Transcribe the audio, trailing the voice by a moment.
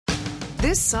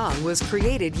This song was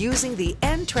created using the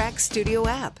N-Track Studio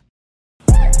app.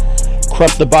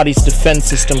 Corrupt the body's defense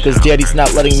system because daddy's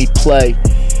not letting me play.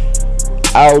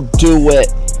 I'll do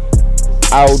it.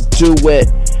 I'll do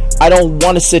it. I don't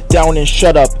want to sit down and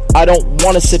shut up. I don't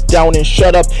want to sit down and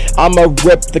shut up. I'ma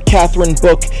rip the Catherine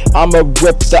book. I'ma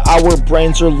rip the Our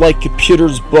Brains Are Like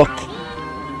Computers book.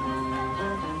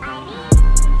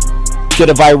 Get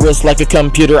a virus like a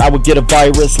computer. I will get a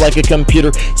virus like a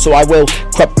computer. So I will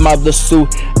corrupt my Lasso,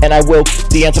 and I will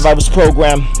the antivirus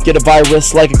program. Get a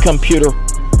virus like a computer.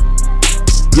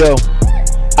 Yo,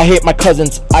 I hate my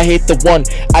cousins. I hate the one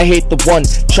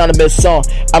trying to miss on.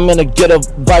 I'm gonna get a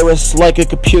virus like a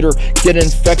computer. Get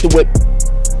infected with,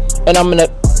 and I'm gonna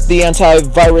the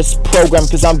antivirus program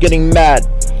because I'm getting mad.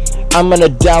 I'm gonna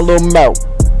download Mel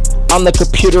on the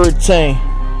computer thing.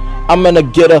 I'm gonna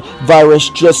get a virus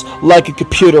just like a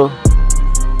computer.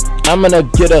 I'm gonna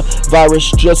get a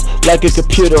virus just like a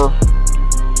computer.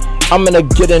 I'm gonna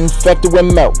get infected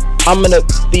with Mel. I'm gonna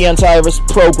the antivirus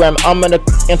program. I'm gonna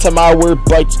anti-malware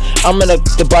bytes. I'm gonna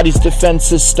the body's defense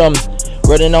system.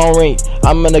 Red and orange.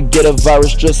 I'm gonna get a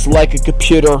virus just like a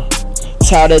computer.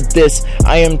 Tired of this.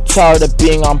 I am tired of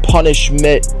being on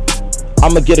punishment.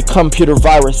 I'ma get a computer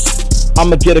virus.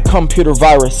 I'ma get a computer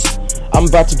virus. I'm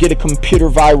about to get a computer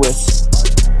virus.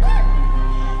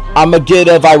 I'ma get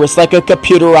a virus like a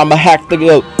computer. I'ma hack the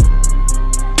goat.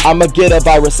 I'ma get a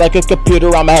virus like a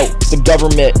computer. I'ma help the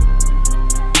government.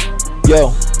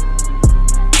 Yo.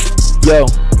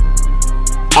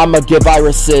 I'ma get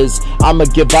viruses. I'ma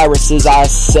get viruses, I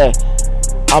said.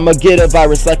 I'ma get a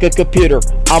virus like a computer.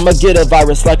 I'ma get a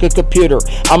virus like a computer.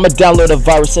 I'ma download a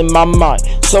virus in my mind.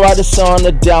 So I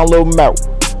decided to download Mel.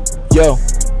 Yo.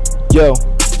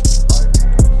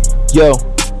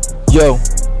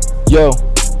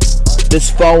 This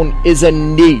phone is a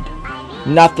need,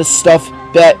 not the stuff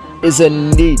that is a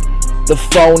need. The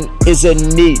phone is a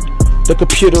need. The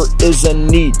computer is a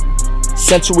need.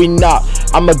 Sensory not.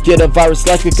 I'ma get a virus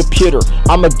like a computer.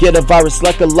 I'ma get a virus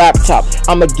like a laptop.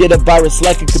 I'ma get a virus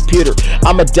like a computer.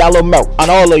 I'ma download Mel on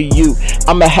all of you.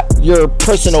 I'ma hack your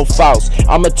personal files.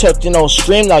 I'ma touch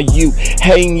stream on you.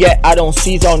 Hey, yet I don't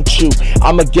seize on you.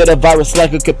 I'ma get a virus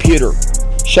like a computer.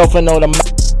 Shelfing on the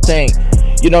thing.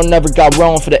 You don't never got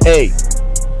wrong for the A.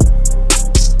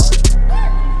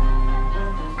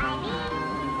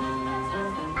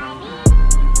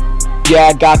 Yeah,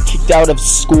 I got kicked out of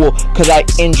school cause I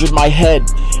injured my head.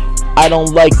 I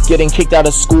don't like getting kicked out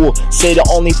of school. Say the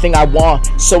only thing I want.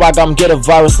 So I gonna get a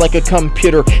virus like a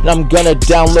computer. And I'm gonna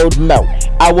download Mel.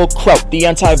 I will corrupt the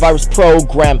antivirus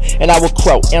program. And I will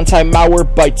corrupt anti-malware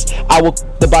bytes. I will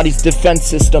the body's defense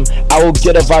system. I will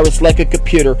get a virus like a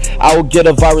computer. I will get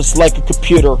a virus like a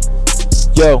computer.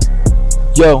 Yo.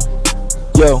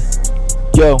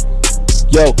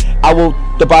 I will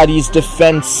the body's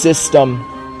defense system.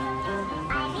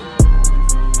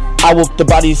 I will the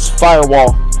body's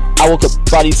firewall. I will the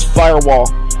body's firewall.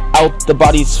 I will the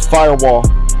body's firewall.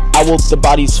 I will the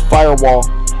body's firewall.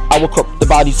 I will corrupt the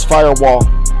body's firewall.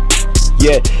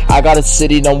 Yeah, I got a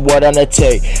city on what on a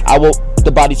take. I will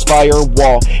the body's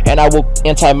firewall, and I will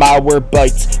anti-malware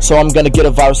bytes. So I'm gonna get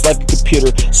a virus like a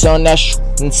computer. Selling that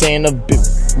and saying a bit,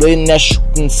 living that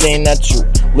and saying that true,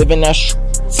 living that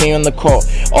saying the call.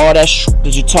 All that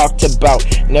that you talked about,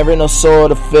 never no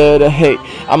sort of fear to hate.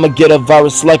 I'ma get a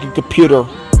virus like a computer.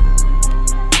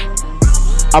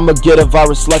 I'ma get a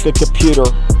virus like a computer.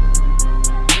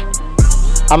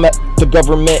 I'm at the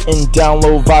government and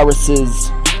download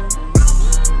viruses.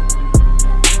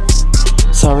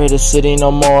 Sorry to city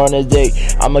no more on a day.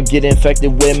 I'ma get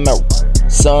infected with Mel.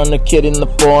 Son, a kid in the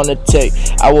phone to take.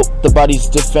 I will the body's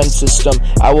defense system.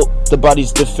 I will the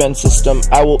body's defense system.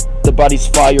 I will the body's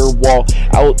firewall.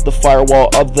 I will the firewall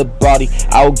of the body.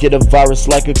 I will get a virus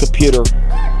like a computer.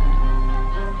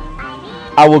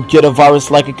 I will get a virus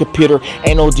like a computer.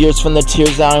 Ain't no tears from the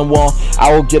tears I want.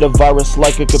 I will get a virus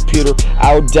like a computer.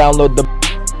 I will download the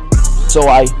so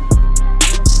I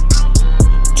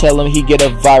tell him he get a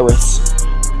virus.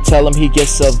 Tell him he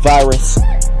gets a virus.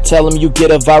 Tell him you get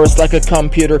a virus like a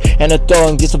computer. And a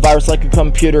thorn gets a virus like a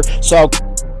computer. So I'll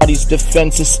body's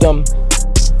defense system.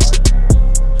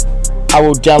 I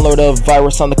will download a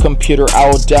virus on the computer. I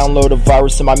will download a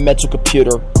virus in my mental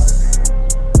computer.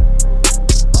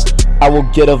 I will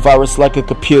get a virus like a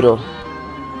computer.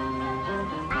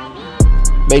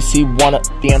 Macy wanted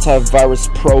the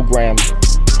antivirus program.